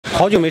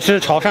好久没吃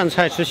潮汕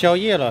菜吃宵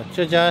夜了，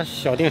这家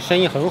小店生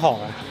意很好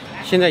啊，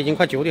现在已经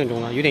快9点钟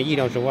了，有点意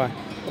料之外，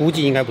估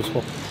计应该不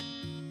错。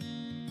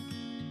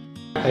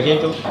海鲜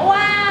粥，哇，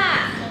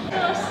这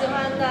我喜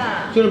欢的。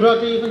就是不知道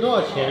这一份多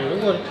少钱，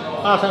如果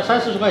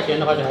30-40块钱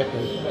的话就还可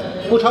以，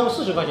不超过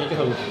40块钱就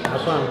很划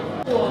算了。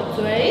我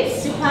最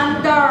喜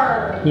欢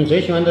的，你最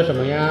喜欢的什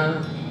么呀？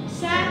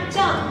虾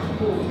酱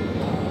骨。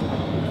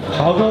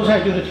潮州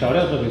菜就是调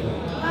料特别多。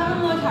那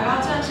么多调料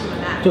蘸什么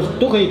呢？就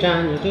都可以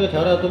蘸，你这个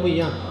调料都不一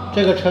样。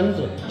这个蛏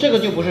子，这个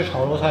就不是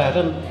潮州菜啊，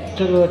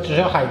这个只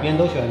要海边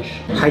都喜欢吃。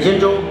海鲜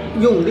粥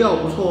用料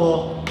不错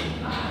哦，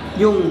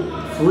用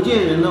福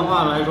建人的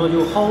话来说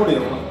就好料，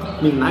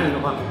闽南人的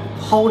话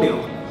好料，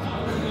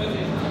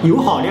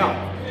有好料，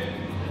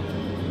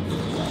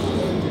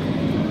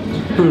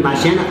蛮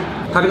鲜的。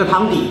它这个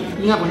汤底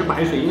应该不是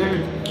白水，应该是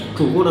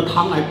煮过的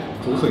汤来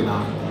煮水的，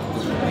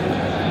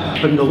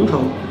很浓稠，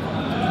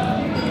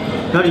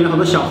然后里面很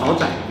多小蚝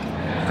仔，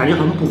感觉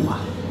很补啊。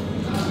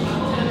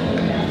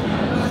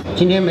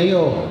今天没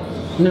有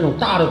那种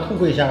大的兔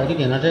桂虾，我就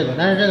点了这个，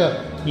但是这个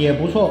也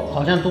不错，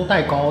好像都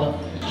带膏的。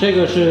这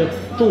个是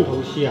重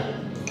头戏啊，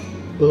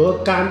鹅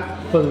肝、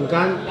粉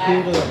肝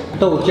拼这个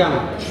豆酱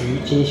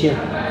焗金线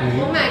鱼。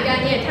Oh my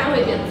god， 你也太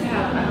会点菜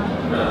了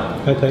吧！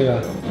还可以啊，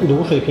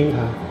卤水拼盘。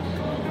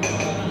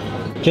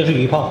这是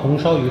鱼泡，红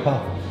烧鱼泡，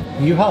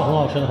鱼泡很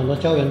好吃的，很多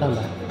胶原蛋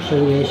白。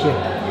生腌蟹，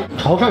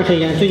潮汕生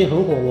腌最近很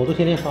火，我都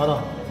天天刷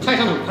到。菜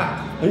上很快，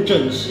很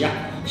整齐啊。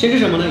先吃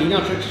什么呢？一定要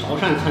吃潮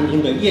汕餐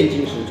厅的验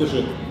金石，就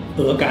是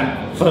鹅肝、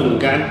粉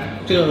肝。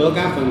这个鹅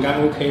肝、粉肝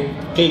OK，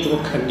 这一桌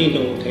肯定都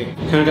OK。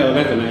看看这鹅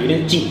肝粉呢，有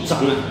点紧张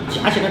啊，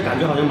夹起来感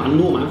觉好像蛮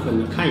糯蛮粉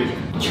的。看一下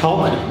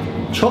，chocolate，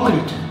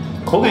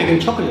 口感跟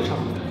chocolate 差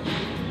不多。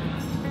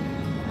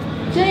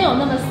真有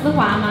那么丝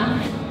滑吗？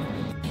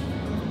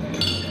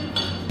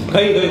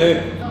可以，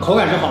口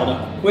感是好的，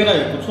味道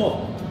也不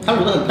错。它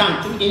卤得很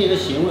淡，就一点点的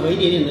咸味和一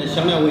点点的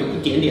香料味，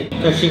一点点。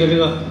再吃一个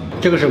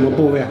这个什么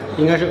部位啊？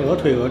应该是鹅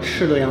腿、鹅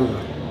翅的样子。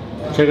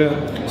这个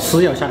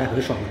撕咬下来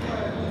很爽。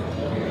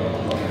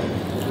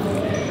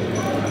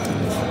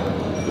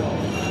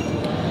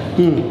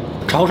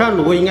潮汕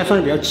卤味应该算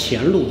是比较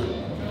浅卤的，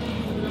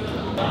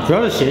主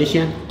要是咸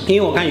鲜。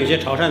因为我看有些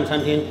潮汕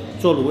餐厅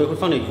做卤味会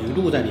放点鱼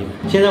露在里面。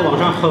现在网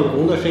上很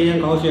红的生腌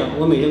膏蟹，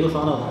我每天都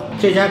刷到它。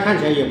这家看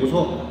起来也不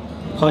错，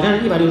好像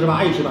是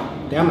168一只吧。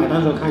等下买单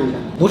的时候看一下，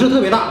不是特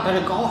别大，但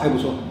是膏还不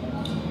错。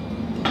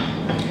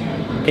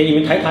给你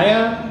们抬抬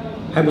呀，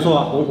还不错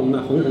啊，红红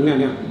的，红红亮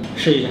亮，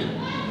试一下。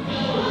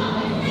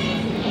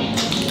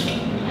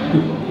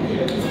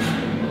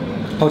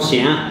好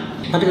咸啊！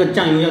它这个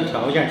酱油要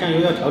调一下，酱油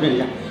要调整一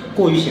下，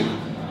过于咸了。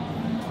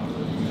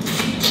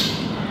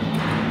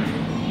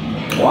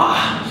哇，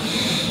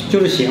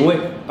就是咸味，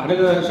把这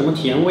个什么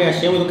甜味啊、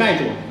咸味都盖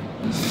住了。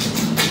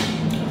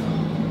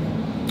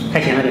太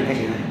咸了点，太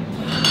咸了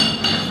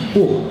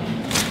点。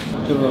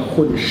这个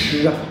混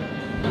湿啊，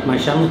蛮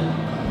香的。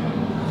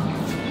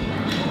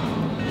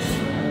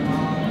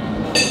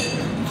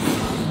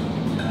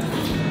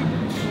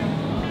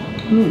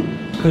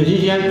很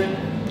新鲜，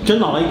蒸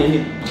老了一点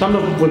点，上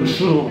面粉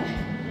丝很好吃，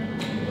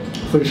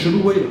粉丝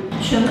入味的。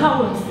全靠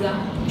粉丝啊！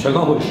全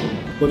靠粉丝，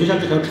我就像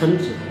这条蛏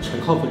子，全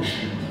靠粉丝。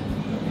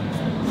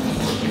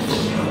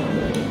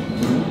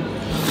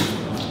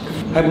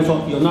还不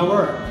错，有那味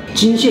儿。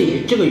金线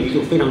鱼这个鱼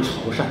就非常潮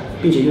汕，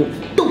并且用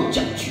豆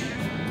酱焗。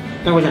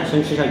但我想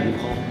先吃一下鱼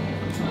泡。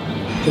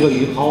这个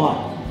鱼泡啊，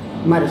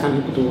卖的餐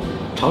厅不多。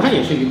潮汕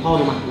也是鱼泡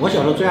的嘛，我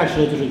小时候最爱吃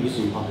的就是鱼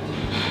子鱼泡。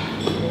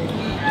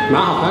蛮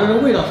好，但是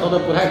味道烧的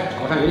不太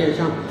潮汕，有点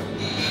像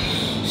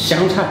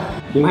香菜。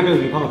你们看这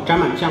个鱼泡沾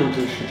满酱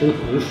汁吃，真的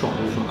很爽，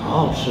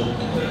好好吃，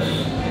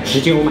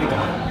直接 Oh my god，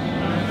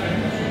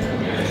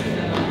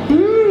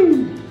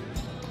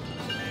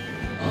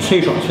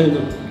 脆爽脆嫩，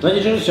而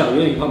且这是小鱼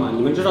的鱼泡嘛，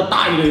你们知道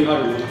大鱼的鱼泡是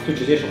什么吗？就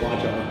直接是花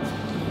椒了，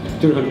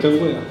就是很珍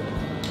贵的。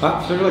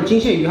好，所以说金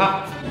线鱼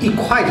哈，一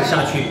筷子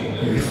下去，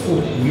鱼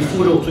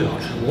腹肉最好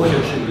吃，我喜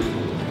欢吃鱼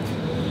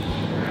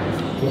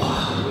腹。哇！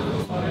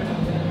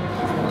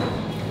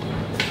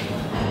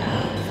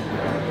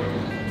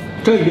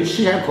这个鱼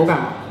吃起来口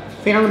感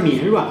非常的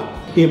绵软，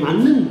也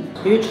蛮嫩的，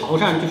因为潮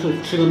汕就是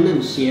吃个嫩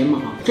鲜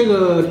嘛。这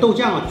个豆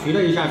酱啊焗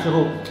了一下之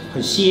后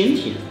很鲜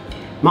甜，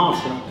蛮好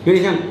吃的，有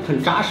点像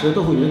很扎实的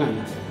豆腐鱼的感觉。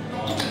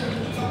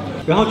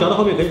然后嚼到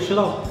后面可以吃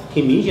到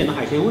挺明显的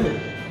海鲜味，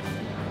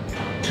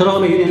吃到后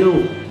面有点那种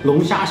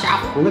龙虾虾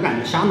黄的感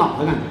觉，虾脑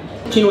的感觉。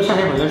进入夏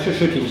天好像是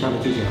吃皮皮虾的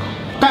季节啊，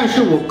但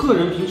是我个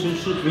人平时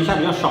吃皮皮虾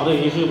比较少的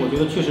原因是，我觉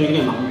得确实有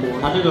点难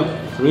剥，它这个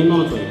很容易弄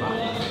到嘴巴。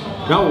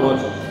然后我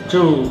这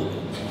种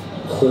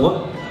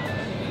活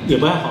也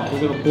不太好，就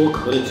这个剥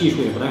壳的技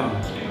术也不太好，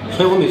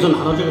所以我每次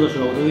拿到这个的时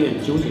候，我都有点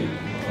纠结。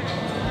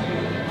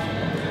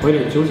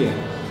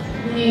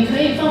你可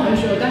以放回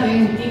去，我待会给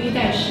你滴滴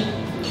带试。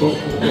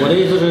我的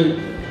意思是，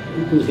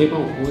你可以帮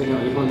我剥一下，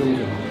一放这么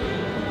久。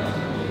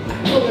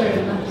做个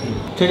人吧。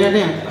这家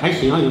店还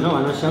行啊，有时候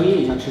晚上宵夜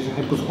一下吃吃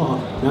还不错哈，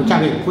然后价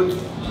格也贵。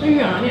是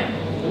远了点。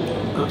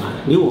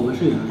离我们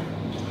是远了。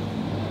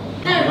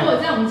但是如果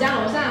在我们家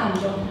楼下，我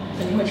们就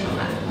肯定会常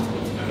来。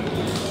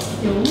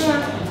油是吗？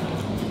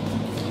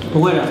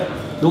不会的，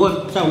如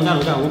果在我们家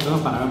楼下，我可能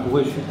反而不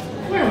会去。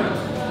为什么？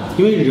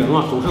因为人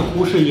啊，总是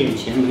忽视眼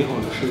前美好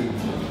的事物。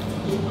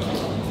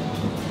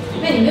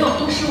那你没有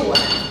忽视我。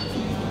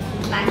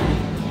来，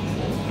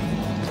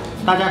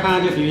大家看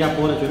看这皮皮虾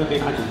剥的，绝对可以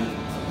打几分。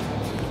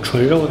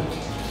纯肉的，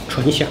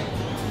纯香。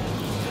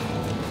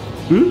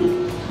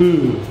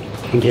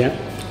很甜。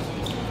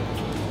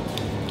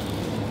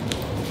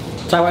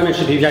在外面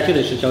吃皮皮虾就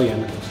得吃椒盐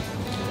的，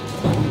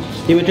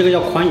因为这个要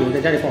宽油，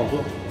在家里不好做。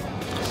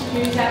吃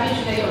皮皮虾必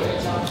须得有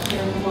人教，没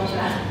人不是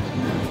吧？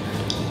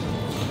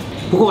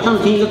不过我上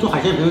次听一个做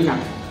海鲜的朋友讲，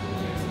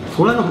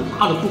除了那种很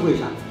大的富贵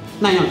虾、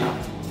那样虾，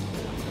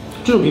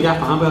这种皮皮虾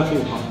反而不要吃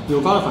有膏，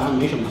有膏的反而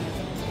没什么，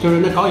就是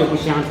那膏也不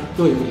香，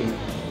肉也不甜。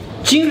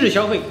今日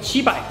消费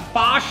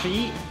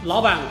781，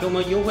老板给我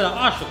们优惠了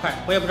20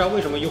块，我也不知道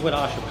为什么优惠了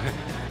20块。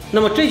那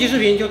么这期视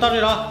频就到这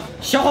里了，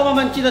小伙伴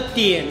们记得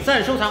点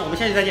赞收藏，我们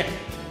下期再见，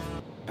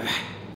拜拜。